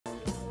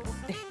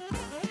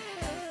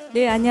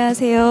네,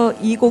 안녕하세요.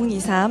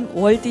 2023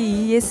 월드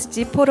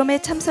ESG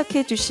포럼에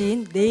참석해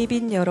주신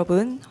네이빈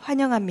여러분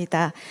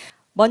환영합니다.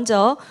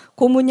 먼저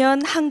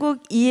고문현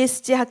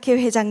한국ESg학회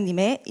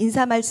회장님의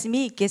인사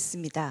말씀이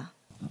있겠습니다.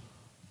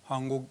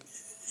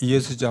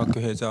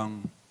 한국ESg학회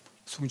회장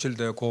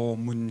숭실대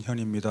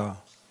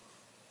고문현입니다.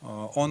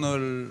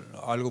 오늘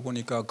알고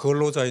보니까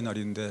근로자의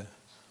날인데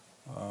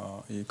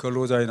이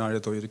근로자의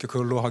날에도 이렇게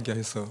근로하게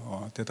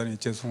해서 대단히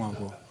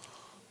죄송하고,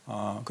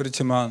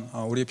 그렇지만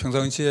우리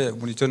평상시에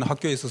우리 저는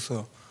학교에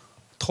있어서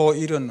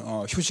토일은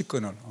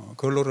휴식권을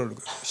근로를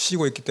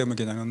쉬고 있기 때문에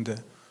괜찮은데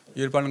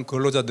일반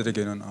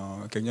근로자들에게는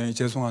굉장히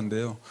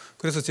죄송한데요.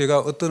 그래서 제가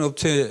어떤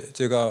업체에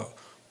제가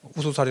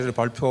우수 사례를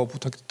발표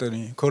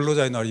부탁했더니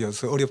근로자의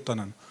날이어서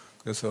어렵다는,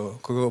 그래서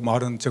그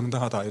말은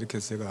정당하다 이렇게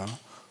제가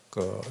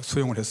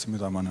수용을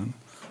했습니다만은,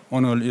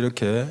 오늘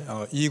이렇게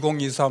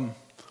 2023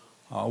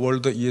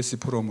 월드 ESG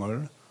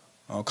포럼을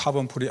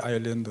카본 프리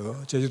아일랜드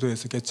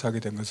제주도에서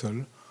개최하게 된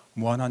것을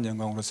무한한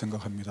영광으로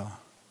생각합니다.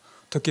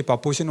 특히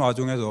바쁘신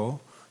와중에도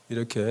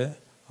이렇게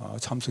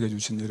참석해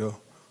주신 여러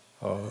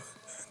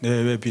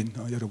내외빈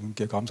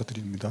여러분께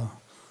감사드립니다.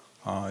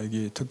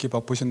 여기 특히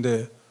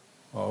바쁘신데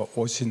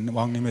오신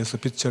왕림에서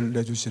빛을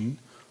내주신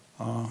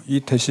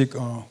이태식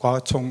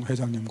과총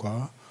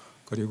회장님과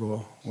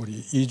그리고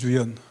우리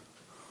이주연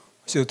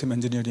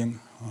시스템엔지니어링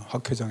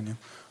학회장님,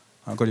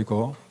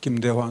 그리고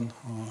김대환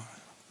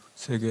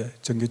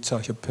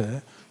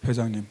세계전기차협의회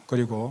회장님,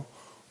 그리고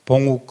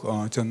봉욱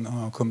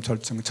전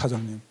검찰청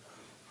차장님,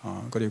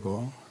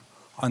 그리고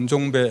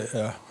안종배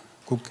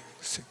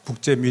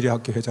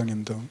국제미래학회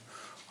회장님 등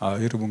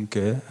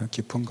여러분께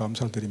깊은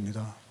감사를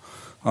드립니다.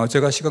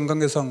 제가 시간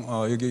관계상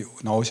여기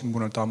나오신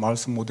분을 다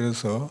말씀 못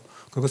드려서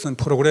그것은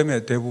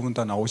프로그램에 대부분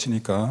다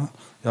나오시니까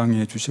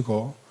양해해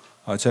주시고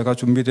제가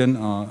준비된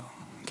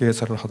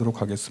개회사를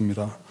하도록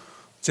하겠습니다.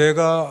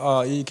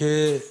 제가 이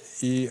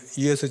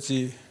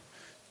ESG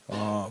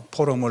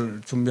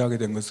포럼을 준비하게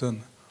된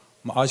것은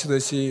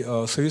아시듯이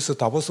스위스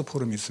다보스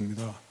포럼이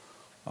있습니다.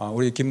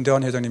 우리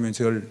김대환 회장님이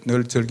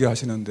늘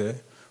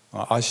즐겨하시는데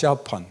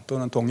아시아판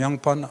또는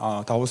동양판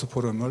다보스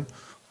포럼을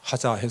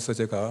하자 해서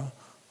제가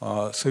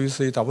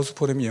스위스의 다보스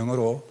포럼이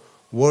영어로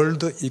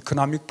월드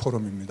이코노믹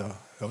포럼입니다.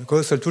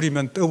 그것을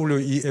줄이면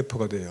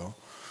WEF가 돼요.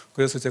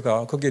 그래서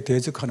제가 거기에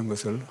대적하는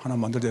것을 하나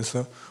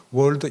만들어서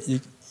월드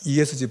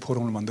ESG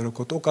포럼을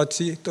만들었고,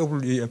 똑같이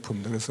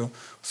WEF입니다. 그래서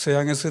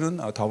서양에서는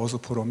다보스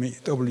포럼이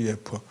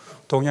WEF,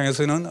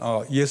 동양에서는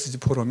ESG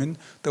포럼인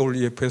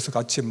WEF에서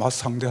같이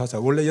맞상대하자.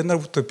 원래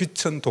옛날부터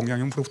비천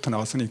동양연구로부터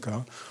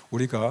나왔으니까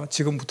우리가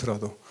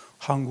지금부터라도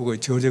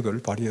한국의 저력을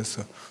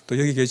발휘해서 또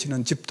여기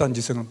계시는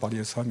집단지성을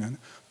발휘해서 하면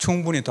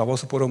충분히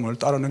다보스 포럼을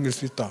따라 넘길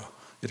수 있다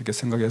이렇게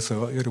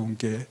생각해서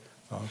여러분께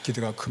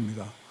기대가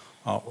큽니다.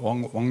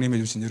 왕림해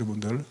주신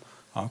여러분들,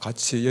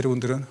 같이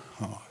여러분들은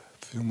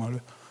정말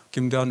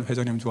김대환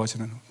회장님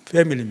좋아하시는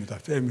패밀리입니다.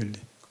 패밀리.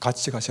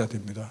 같이 가셔야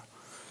됩니다.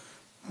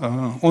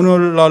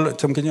 오늘날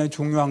좀 굉장히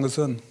중요한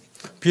것은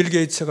빌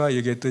게이츠가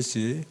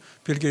얘기했듯이,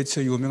 빌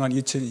게이츠의 유명한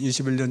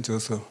 2021년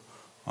저서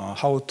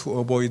How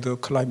to avoid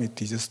climate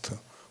disaster,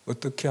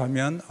 어떻게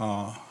하면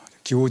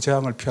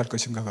기후재앙을 피할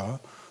것인가가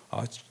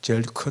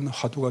제일 큰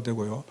화두가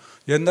되고요.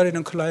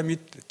 옛날에는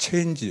클라이밋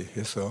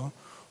체인지에서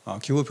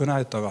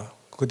기후변화했다가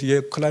그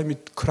뒤에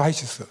클라이밋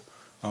크라이시스,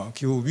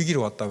 기후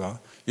위기로 왔다가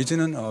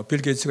이제는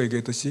빌 게이츠가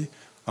얘기했듯이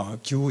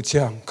기후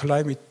재앙,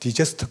 클라이밋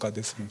디제스터가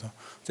됐습니다.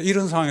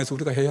 이런 상황에서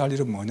우리가 해야 할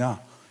일은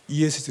뭐냐?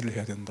 ESG를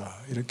해야 된다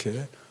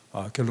이렇게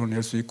결론을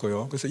낼 수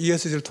있고요. 그래서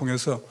ESG를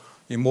통해서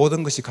이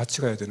모든 것이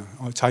같이 가야 되는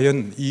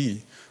자연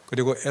E,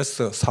 그리고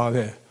S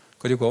사회,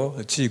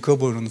 그리고 G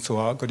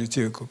거버넌스와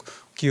그리고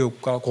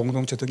기업과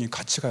공동체 등이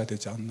같이 가야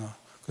되지 않나.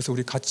 그래서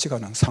우리 같이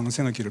가는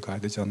상생의 길을 가야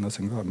되지 않나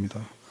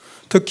생각합니다.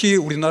 특히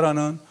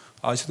우리나라는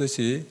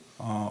아시듯이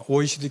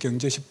OECD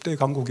경제 10대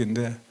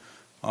강국인데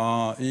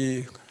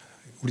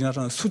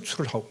우리나라는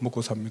수출을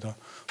먹고 삽니다.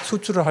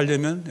 수출을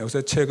하려면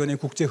요새 최근에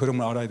국제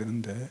흐름을 알아야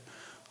되는데,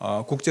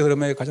 국제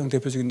흐름의 가장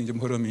대표적인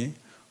흐름이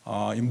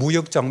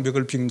무역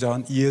장벽을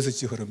빙자한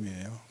ESG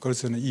흐름이에요.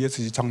 그래서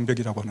ESG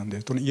장벽이라고 하는데,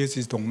 또는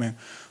ESG 동맹.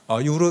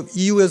 유럽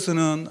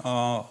EU에서는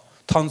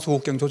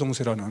탄소국경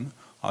조정세라는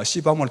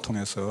시밤을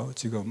통해서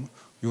지금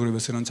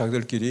유럽에서는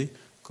자기들끼리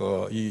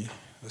이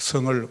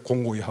성을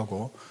공고히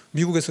하고,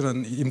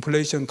 미국에서는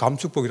인플레이션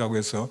감축법이라고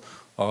해서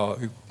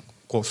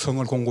그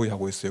성을 공고히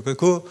하고 있어요.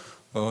 그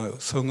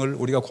성을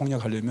우리가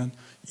공략하려면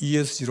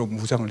ESG로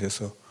무장을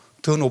해서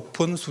더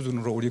높은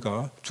수준으로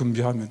우리가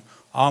준비하면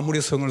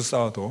아무리 성을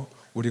쌓아도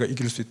우리가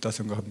이길 수 있다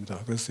생각합니다.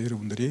 그래서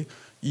여러분들이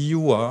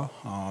EU와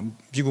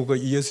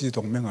미국의 ESG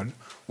동맹을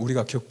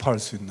우리가 격파할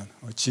수 있는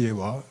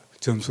지혜와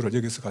전술을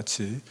여기서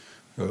같이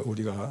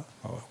우리가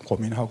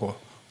고민하고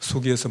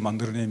수기해서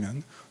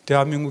만들어내면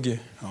대한민국이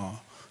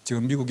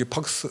지금 미국이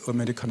팍스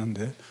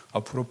아메리카는데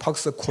앞으로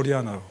팍스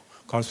코리아나로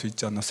갈 수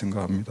있지 않나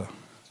생각합니다.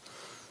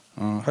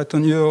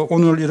 하여튼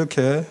오늘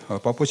이렇게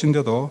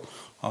바쁘신데도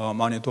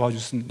많이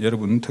도와주신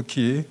여러분,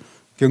 특히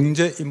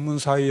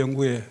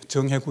경제인문사회연구회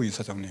정혜구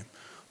이사장님,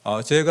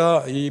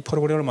 제가 이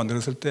프로그램을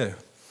만들었을 때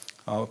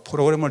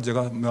프로그램을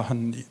제가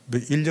한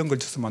 1년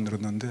걸쳐서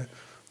만들었는데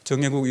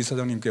정혜국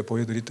이사장님께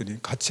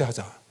보여드렸더니 같이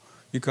하자.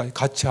 그러니까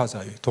같이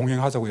하자,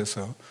 동행하자고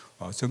해서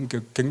저는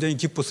굉장히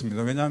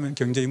기뻤습니다. 왜냐하면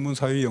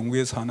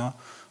경제인문사회연구회 산하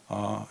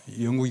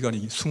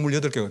연구기관이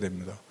 28개가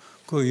됩니다.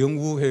 그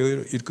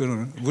연구회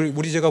일거는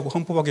우리 제가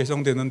헌법학에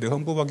해당되는데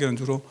헌법학에는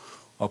주로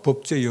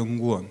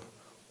법제연구원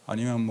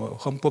아니면 뭐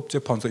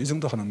헌법재판소 이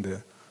정도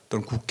하는데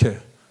또는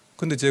국회.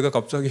 근데 제가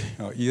갑자기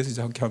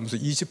ESG 학회 하면서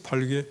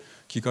 28개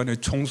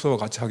기관의 총수와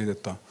같이 하게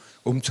됐다.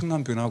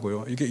 엄청난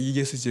변화고요. 이게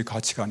ESG의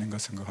가치가 아닌가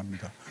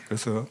생각합니다.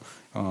 그래서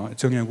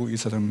정혜국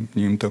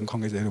이사장님 등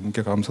관계자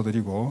여러분께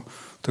감사드리고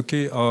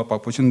특히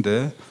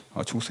바쁘신데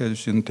축사해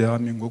주신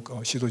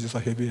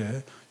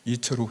대한민국시도지사협의회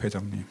이철우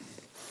회장님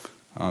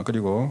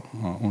그리고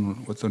오늘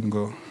어떤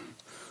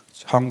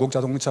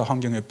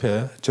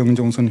한국자동차환경협회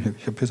정종선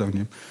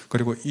협회장님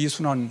그리고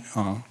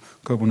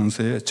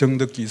E-순환거버넌스의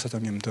정덕기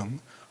이사장님 등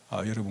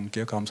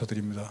여러분께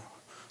감사드립니다.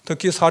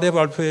 특히 사례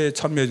발표에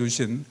참여해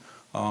주신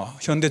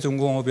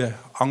현대중공업의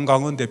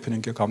안강은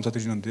대표님께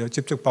감사드리는데요.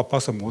 직접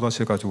바빠서 못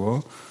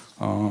하셔가지고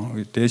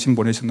대신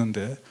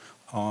보내셨는데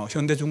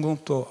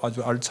현대중공업도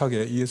아주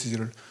알차게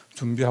ESG를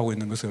준비하고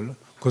있는 것을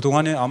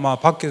그동안에 아마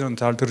밖에는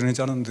잘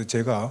드러내지 않았는데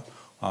제가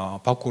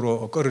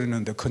밖으로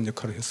끌어내는데 큰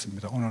역할을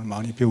했습니다. 오늘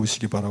많이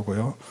배우시기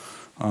바라고요.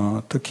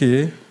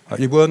 특히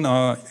이번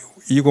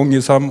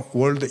 2023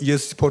 월드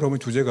ESG 포럼의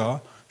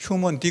주제가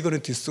Human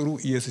Dignity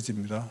through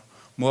ESG입니다.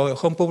 뭐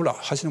헌법을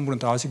하시는 분은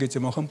다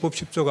아시겠지만 헌법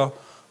 10조가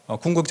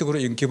궁극적으로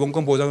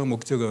기본권 보장의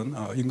목적은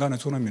인간의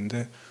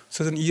존엄인데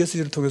저는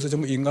ESG를 통해서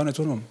전부 인간의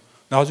존엄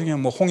나중에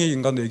뭐 홍익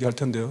인간도 얘기할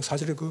텐데요.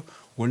 사실 그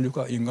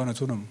원료가 인간의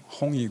존엄,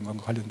 홍익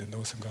인간과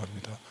관련된다고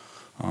생각합니다.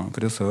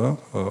 그래서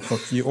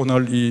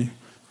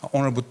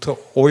오늘부터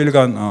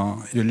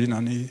 5일간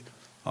열리는 이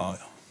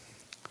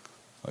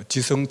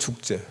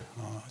지성축제,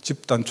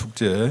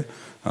 집단축제에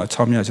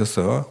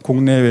참여하셔서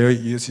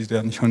국내외의 ESG에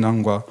대한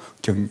현황과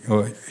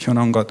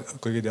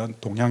거기에 대한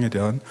동향에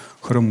대한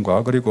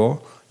흐름과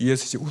그리고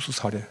ESG 우수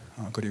사례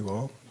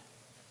그리고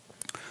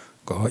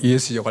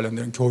ESG에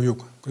관련된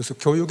교육 그래서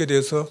교육에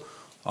대해서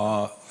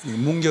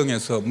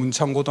문경에서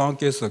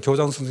문창고등학교에서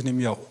교장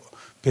선생님이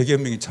 100여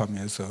명이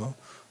참여해서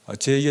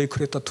제2의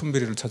크레타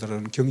툰베리를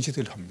찾아라는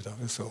경시대를 합니다.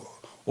 그래서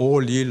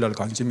 5월 2일 날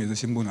관심이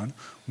있으신 분은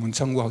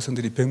문창고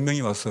학생들이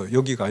 100명이 와서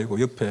여기가 아니고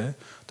옆에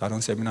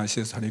다른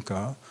세미나실에서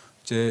하니까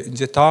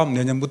이제 다음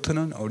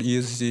내년부터는 우리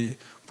ESG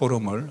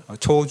포럼을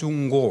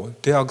초중고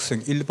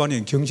대학생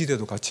일반인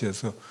경시대도 같이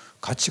해서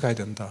같이 가야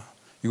된다.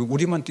 이거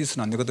우리만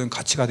뛰어서는 안 되거든.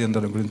 같이 가야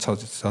된다는 그런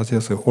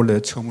자세에서 올해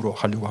처음으로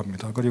하려고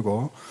합니다.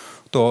 그리고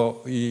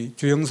또 이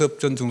주영섭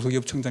전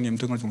중소기업 청장님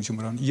등을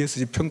중심으로 한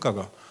ESG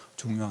평가가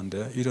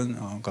중요한데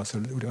이런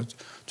것을 우리가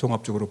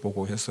종합적으로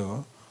보고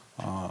해서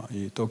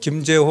또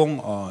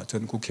김재홍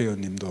전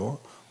국회의원님도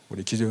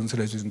우리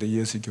기조연설을 해주는데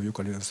ESG 교육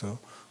관련해서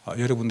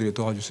여러분들이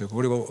도와주시고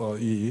그리고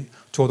이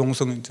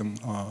조동성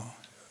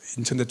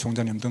인천대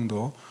총장님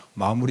등도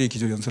마무리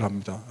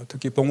기조연설합니다.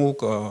 특히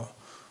봉욱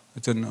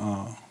전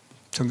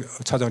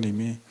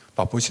차장님이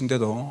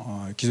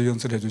바쁘신데도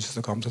기조연설을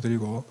해주셔서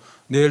감사드리고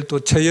내일 또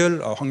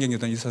최열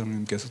환경여단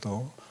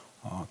이사장님께서도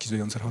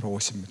기조연설하러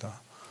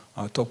오십니다.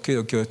 또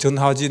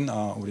전하진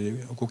우리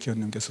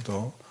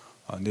국회의원님께서도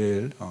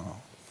내일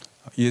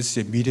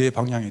ESG의 미래의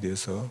방향에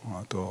대해서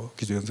또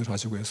기조연설을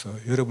하시고 해서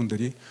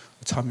여러분들이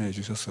참여해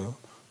주셔서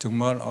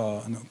정말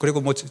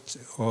그리고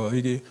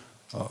이게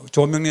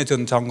조명래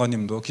전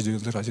장관님도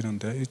기조연설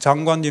하시는데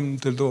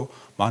장관님들도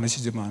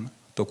많으시지만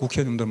또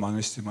국회의원님들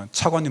많으시지만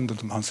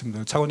차관님들도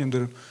많습니다.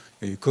 차관님들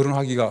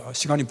거론하기가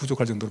시간이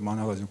부족할 정도로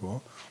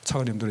많아가지고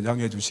차관님들을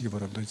양해해 주시기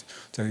바랍니다.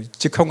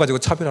 직함 가지고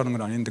차별하는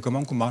건 아닌데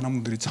그만큼 많은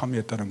분들이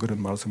참여했다는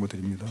그런 말씀을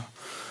드립니다.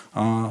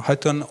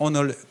 하여튼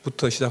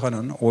오늘부터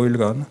시작하는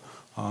 5일간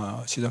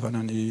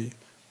시작하는 이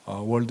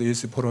월드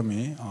ESG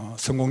포럼이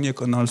성공리에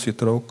끝날 수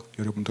있도록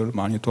여러분들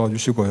많이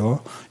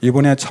도와주시고요.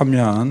 이번에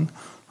참여한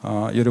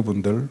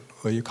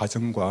여러분들의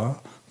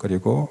가정과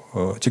그리고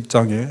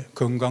직장에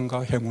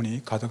건강과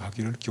행운이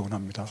가득하기를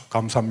기원합니다.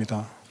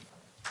 감사합니다.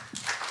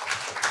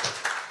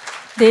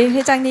 네,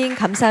 회장님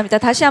감사합니다.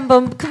 다시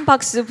한번 큰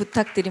박수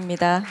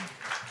부탁드립니다.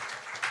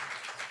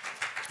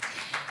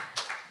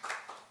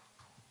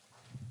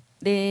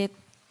 네,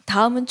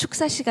 다음은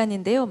축사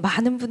시간인데요.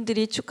 많은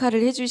분들이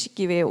축하를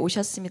해주시기 위해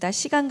오셨습니다.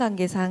 시간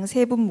관계상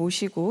세 분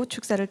모시고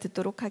축사를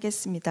듣도록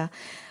하겠습니다.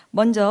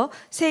 먼저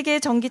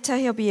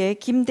세계전기차협의회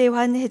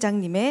김대환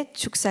회장님의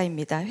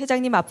축사입니다.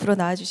 회장님 앞으로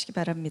나와주시기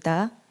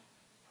바랍니다.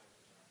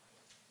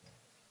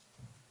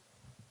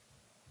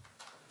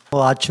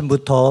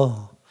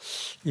 아침부터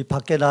이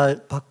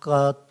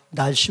바깥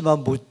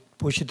날씨만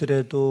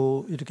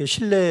보시더라도 이렇게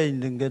실내에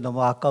있는 게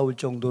너무 아까울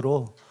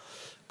정도로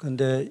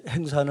근데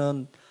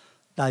행사는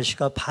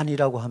날씨가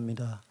반이라고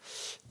합니다.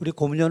 우리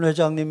고문현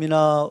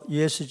회장님이나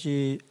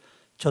ESG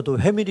저도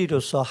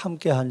회밀이로서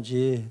함께한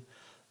지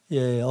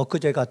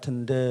엊그제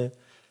같은데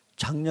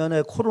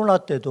작년에 코로나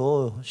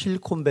때도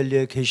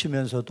실리콘밸리에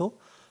계시면서도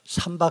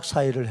 3박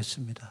 4일을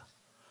했습니다.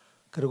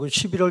 그리고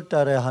 11월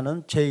달에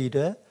하는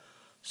제1회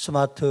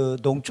스마트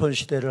농촌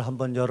시대를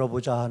한번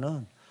열어보자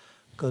하는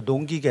그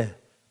농기계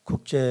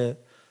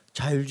국제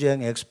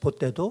자율주행 엑스포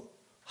때도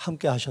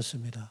함께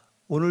하셨습니다.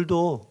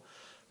 오늘도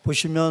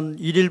보시면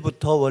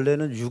 1일부터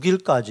원래는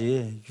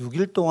 6일까지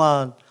 6일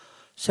동안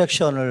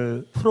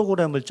섹션을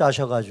프로그램을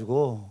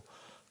짜셔가지고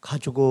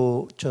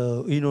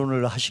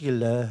의논을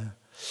하시길래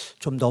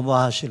좀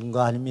너무하시는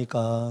거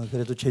아닙니까?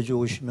 그래도 제주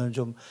오시면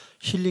좀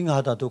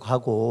힐링하다도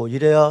가고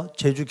이래야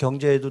제주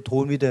경제에도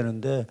도움이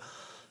되는데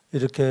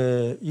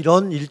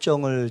이런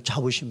일정을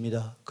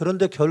잡으십니다.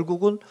 그런데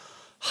결국은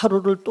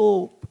하루를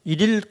또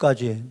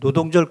 1일까지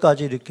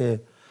노동절까지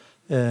이렇게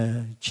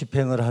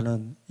집행을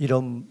하는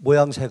이런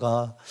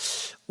모양새가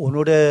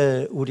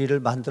오늘의 우리를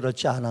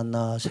만들었지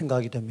않았나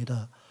생각이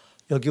됩니다.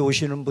 여기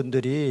오시는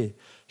분들이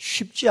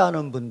쉽지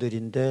않은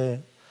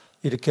분들인데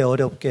이렇게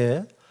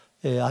어렵게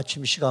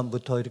아침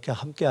시간부터 이렇게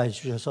함께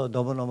해주셔서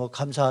너무너무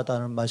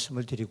감사하다는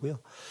말씀을 드리고요.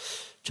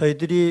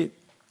 저희들이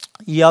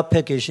이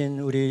앞에 계신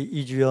우리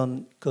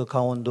이주연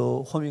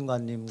강원도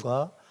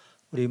호민관님과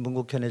우리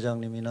문국현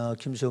회장님이나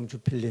김수영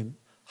주필님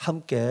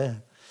함께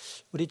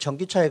우리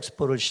전기차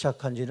엑스포를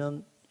시작한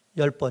지는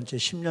 10번째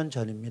 10년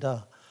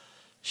전입니다.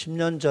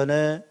 10년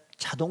전에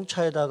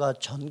자동차에다가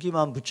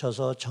전기만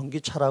붙여서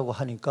전기차라고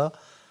하니까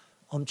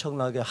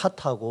엄청나게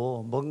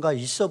핫하고 뭔가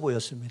있어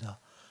보였습니다.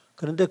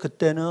 그런데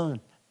그때는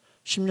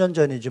 10년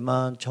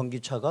전이지만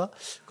전기차가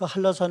그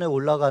한라산에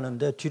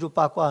올라가는데 뒤로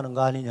빠꾸 하는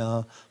거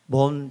아니냐,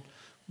 뭔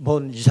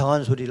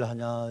이상한 소리를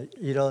하냐,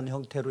 이런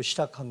형태로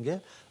시작한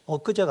게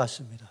엊그제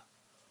같습니다.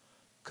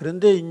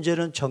 그런데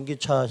이제는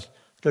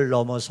전기차를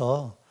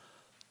넘어서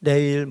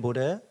내일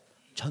모레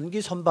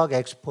전기선박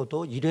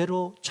엑스포도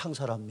 1회로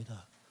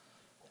창설합니다.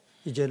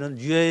 이제는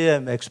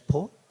UAM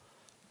엑스포,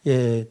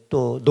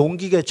 또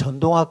농기계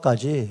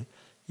전동화까지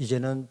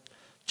이제는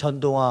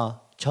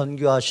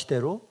전기화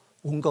시대로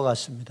온 것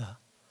같습니다.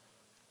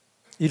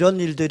 이런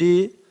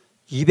일들이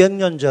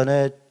 200년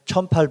전에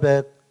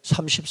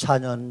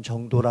 1834년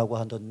정도라고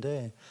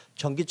하던데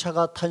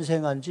전기차가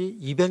탄생한 지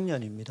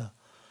 200년입니다.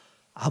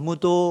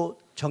 아무도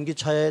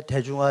전기차의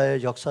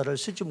대중화의 역사를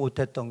쓰지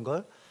못했던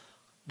걸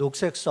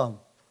녹색섬,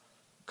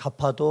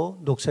 가파도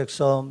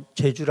녹색섬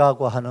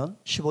제주라고 하는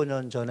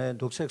 15년 전에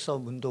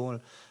녹색섬 운동을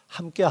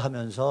함께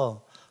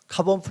하면서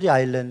카본 프리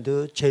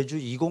아일랜드 제주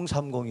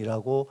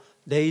 2030이라고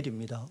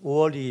내일입니다.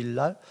 5월 2일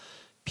날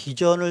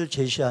비전을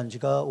제시한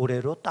지가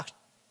올해로 딱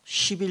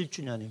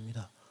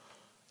 11주년입니다.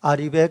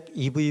 R200,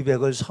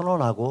 EV100을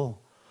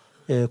선언하고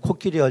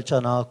코끼리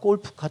열차나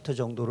골프카트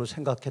정도로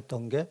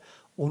생각했던 게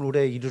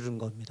오늘에 이르는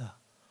겁니다.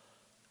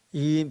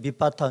 이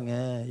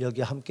밑바탕에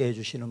여기 함께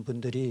해주시는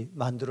분들이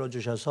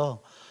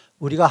만들어주셔서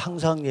우리가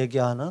항상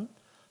얘기하는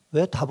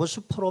왜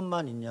다보스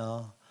포럼만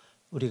있냐.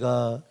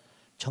 우리가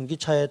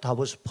전기차의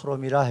다보스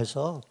포럼이라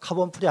해서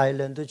카본 프리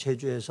아일랜드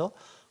제주에서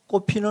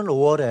꽃피는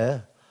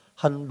 5월에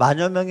한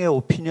 10,000여 명의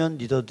오피니언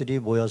리더들이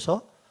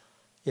모여서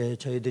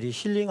저희들이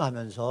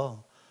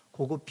힐링하면서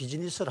고급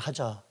비즈니스를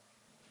하자.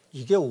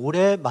 이게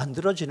올해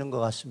만들어지는 것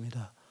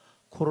같습니다.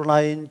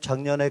 코로나인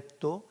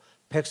작년에도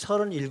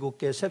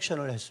 137개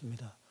섹션을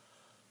했습니다.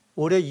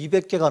 올해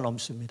 200개가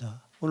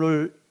넘습니다.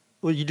 오늘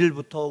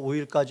 1일부터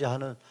 5일까지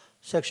하는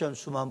sek션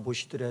수만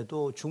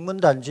보시더라도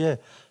중문단지에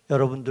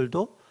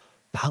여러분들도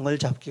방을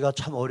잡기가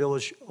참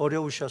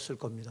어려우셨을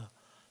겁니다.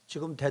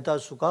 지금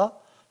대다수가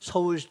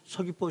서울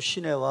서귀포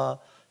시내와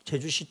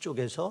제주시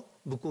쪽에서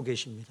묵고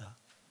계십니다.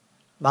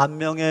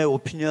 10,000명의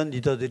오피니언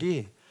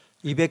리더들이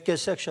 200개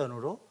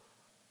섹션으로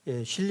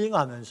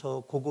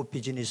힐링하면서 고급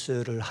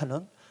비즈니스를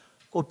하는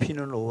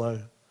꽃피는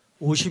 5월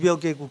 50여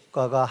개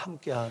국가가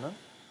함께하는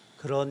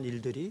그런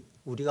일들이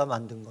우리가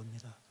만든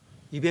겁니다.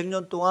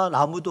 200년 동안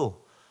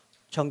아무도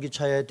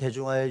전기차의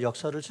대중화의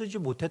역사를 쓰지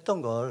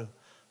못했던 걸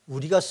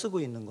우리가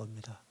쓰고 있는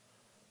겁니다.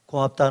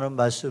 고맙다는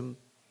말씀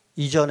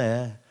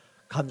이전에,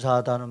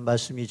 감사하다는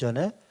말씀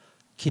이전에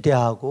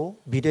기대하고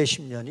미래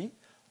 10년이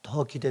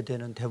더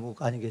기대되는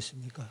대목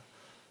아니겠습니까?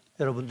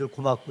 여러분들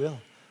고맙고요.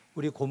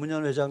 우리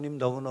고문현 회장님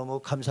너무너무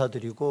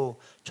감사드리고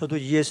저도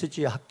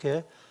ESG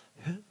학회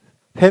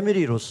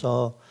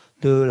패밀리로서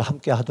늘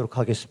함께 하도록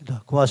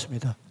하겠습니다.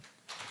 고맙습니다.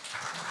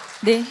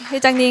 네,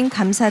 회장님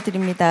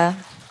감사드립니다.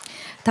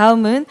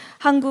 다음은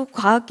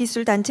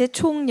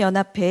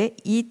한국과학기술단체총연합회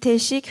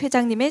이태식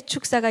회장님의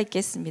축사가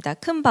있겠습니다.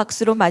 큰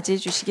박수로 맞이해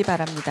주시기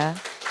바랍니다.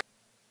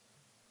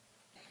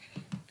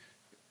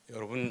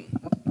 여러분,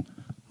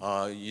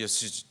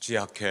 ESG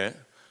학회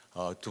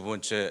두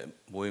번째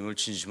모임을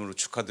진심으로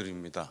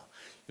축하드립니다.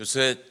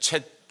 요새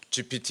챗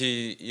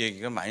GPT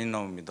얘기가 많이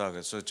나옵니다.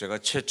 그래서 제가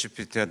챗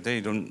GPT한테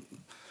이런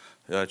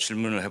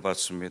질문을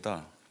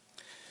해봤습니다.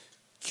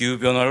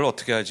 기후변화를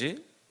어떻게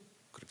하지?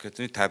 그렇게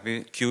했더니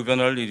답이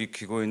기후변화를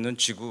일으키고 있는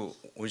지구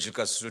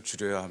온실가스를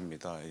줄여야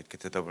합니다. 이렇게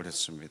대답을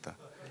했습니다.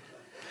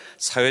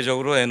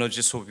 사회적으로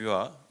에너지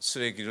소비와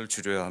쓰레기를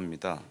줄여야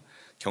합니다.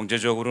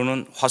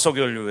 경제적으로는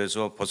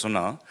화석연료에서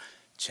벗어나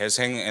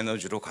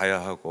재생에너지로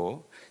가야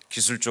하고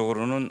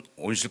기술적으로는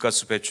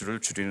온실가스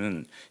배출을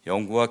줄이는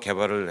연구와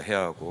개발을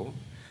해야 하고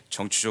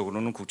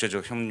정치적으로는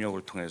국제적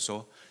협력을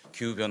통해서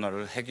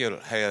기후변화를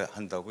해결해야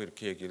한다고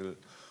이렇게 얘기를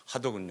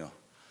하더군요.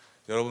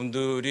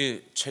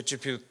 여러분들이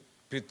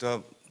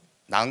챗GPT가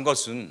난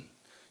것은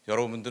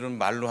여러분들은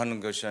말로 하는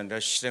것이 아니라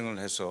실행을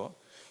해서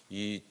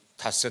이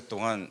닷새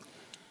동안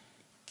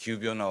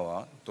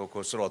기후변화와 또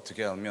그것을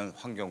어떻게 하면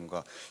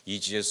환경과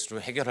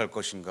ESG로 해결할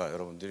것인가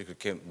여러분들이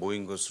그렇게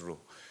모인 것으로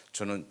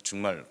저는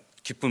정말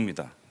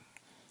기쁩니다.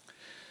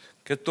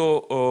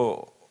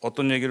 또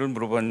어떤 얘기를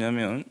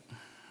물어봤냐면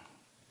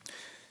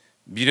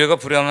미래가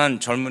불안한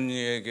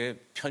젊은이에게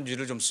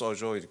편지를 좀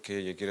써줘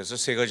이렇게 얘기를 해서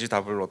세 가지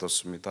답을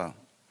얻었습니다.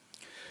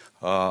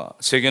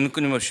 세계는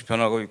끊임없이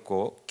변하고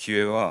있고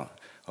기회와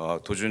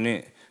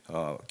도전이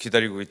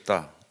기다리고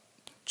있다.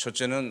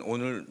 첫째는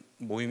오늘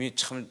모임이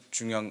참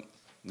중요한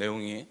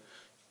내용이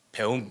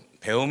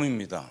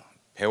배움입니다.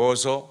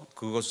 배워서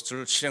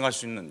그것을 실행할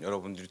수 있는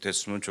여러분들이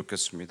됐으면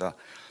좋겠습니다.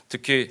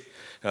 특히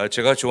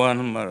제가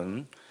좋아하는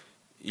말은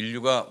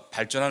인류가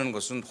발전하는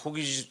것은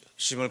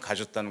호기심을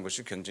가졌다는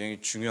것이 굉장히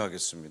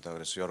중요하겠습니다.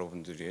 그래서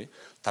여러분들이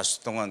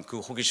닷새 동안 그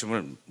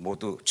호기심을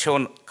모두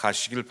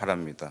채워가시길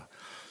바랍니다.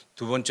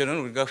 두 번째는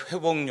우리가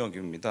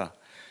회복력입니다.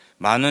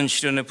 많은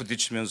시련에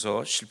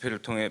부딪히면서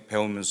실패를 통해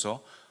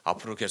배우면서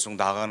앞으로 계속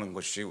나아가는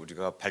것이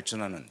우리가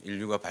발전하는,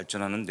 인류가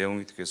발전하는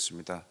내용이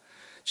되겠습니다.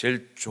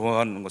 제일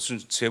좋아하는 것은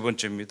세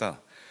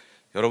번째입니다.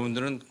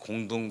 여러분들은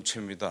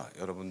공동체입니다.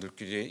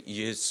 여러분들끼리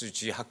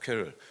ESG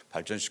학회를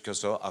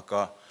발전시켜서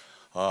아까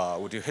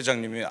우리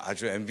회장님이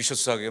아주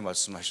앰비셔스하게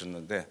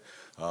말씀하셨는데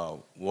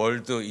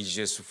월드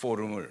ESG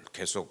포럼을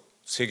계속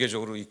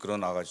세계적으로 이끌어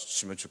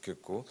나가시면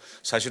좋겠고,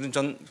 사실은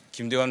전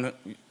김대환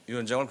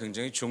위원장을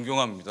굉장히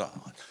존경합니다.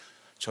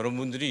 저런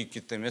분들이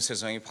있기 때문에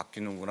세상이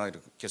바뀌는구나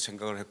이렇게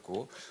생각을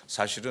했고,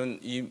 사실은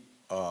이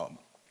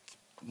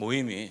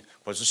모임이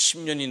벌써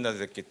 10년이나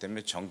됐기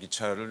때문에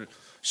전기차를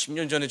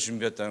 10년 전에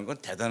준비했다는 건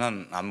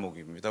대단한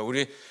안목입니다.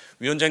 우리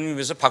위원장님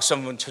위해서 박수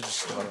한번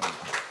쳐주시기 바랍니다.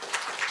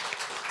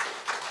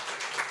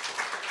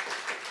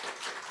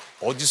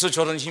 어디서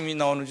저런 힘이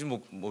나오는지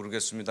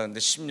모르겠습니다. 근데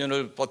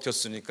 10년을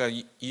버텼으니까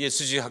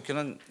ESG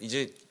학회는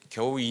이제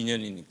겨우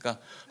 2년이니까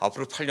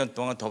앞으로 8년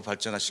동안 더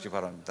발전하시기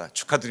바랍니다.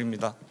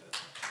 축하드립니다.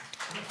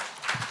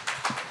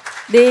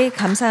 네,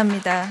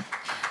 감사합니다.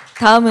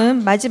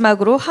 다음은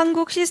마지막으로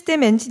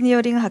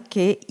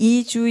한국시스템엔지니어링학회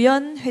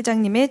이주연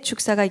회장님의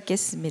축사가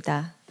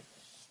있겠습니다.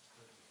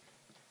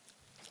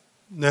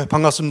 네,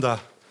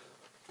 반갑습니다.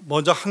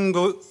 먼저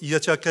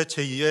한국Esg학회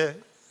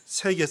제2회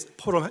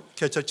세계포럼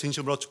개최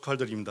진심으로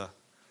축하드립니다.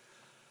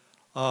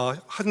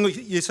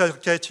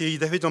 한국Esg학회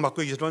제2대 회장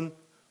맡고 계시는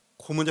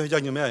고문현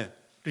회장님의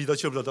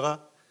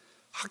리더십으로다가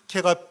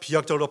학회가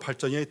비약적으로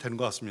발전이 되는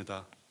것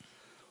같습니다.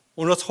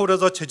 오늘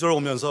서울에서 제주를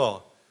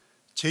오면서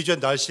제주의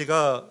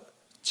날씨가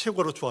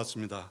최고로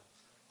좋았습니다.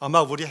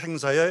 아마 우리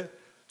행사에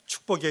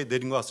축복이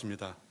내린 것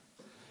같습니다.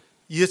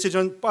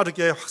 ESG는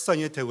빠르게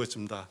확산이 되고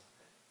있습니다.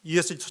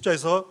 ESG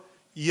투자에서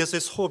ESG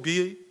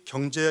소비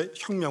경제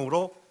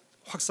혁명으로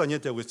확산이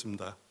되고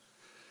있습니다.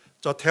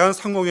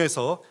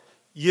 대한상공회에서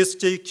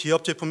ESG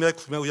기업 제품의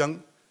구매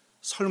의향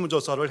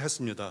설문조사를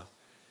했습니다.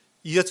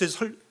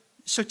 ESG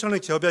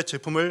실천하는 기업의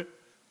제품을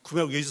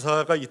구매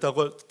의사가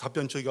있다고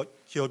답변 준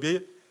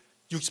기업이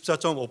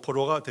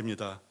 64.5%가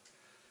됩니다.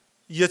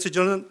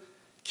 ESG는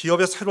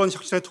기업의 새로운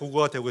혁신의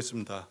도구가 되고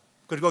있습니다.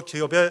 그리고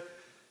기업의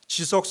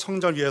지속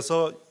성장을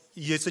위해서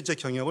ESG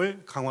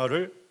경영을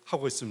강화를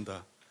하고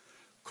있습니다.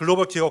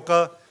 글로벌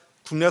기업과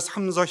국내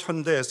삼성,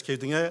 현대, SK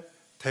등의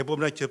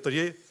대부분의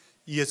기업들이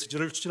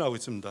ESG를 추진하고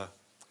있습니다.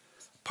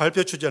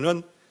 발표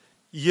주제는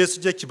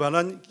ESG에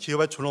기반한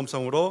기업의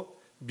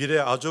존엄성으로 미래에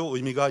아주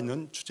의미가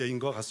있는 주제인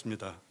것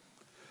같습니다.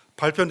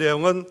 발표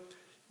내용은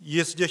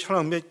ESG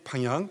현황 및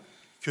방향,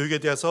 교육에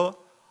대해서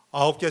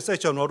 9개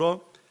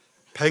세션으로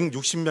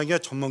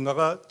 160명의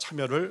전문가가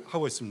참여를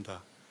하고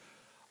있습니다.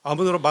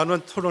 아무쪼록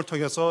많은 토론을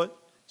통해서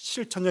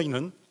실천력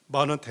있는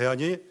많은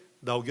대안이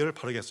나오기를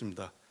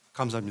바라겠습니다.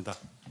 감사합니다.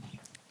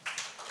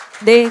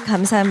 네,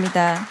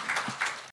 감사합니다.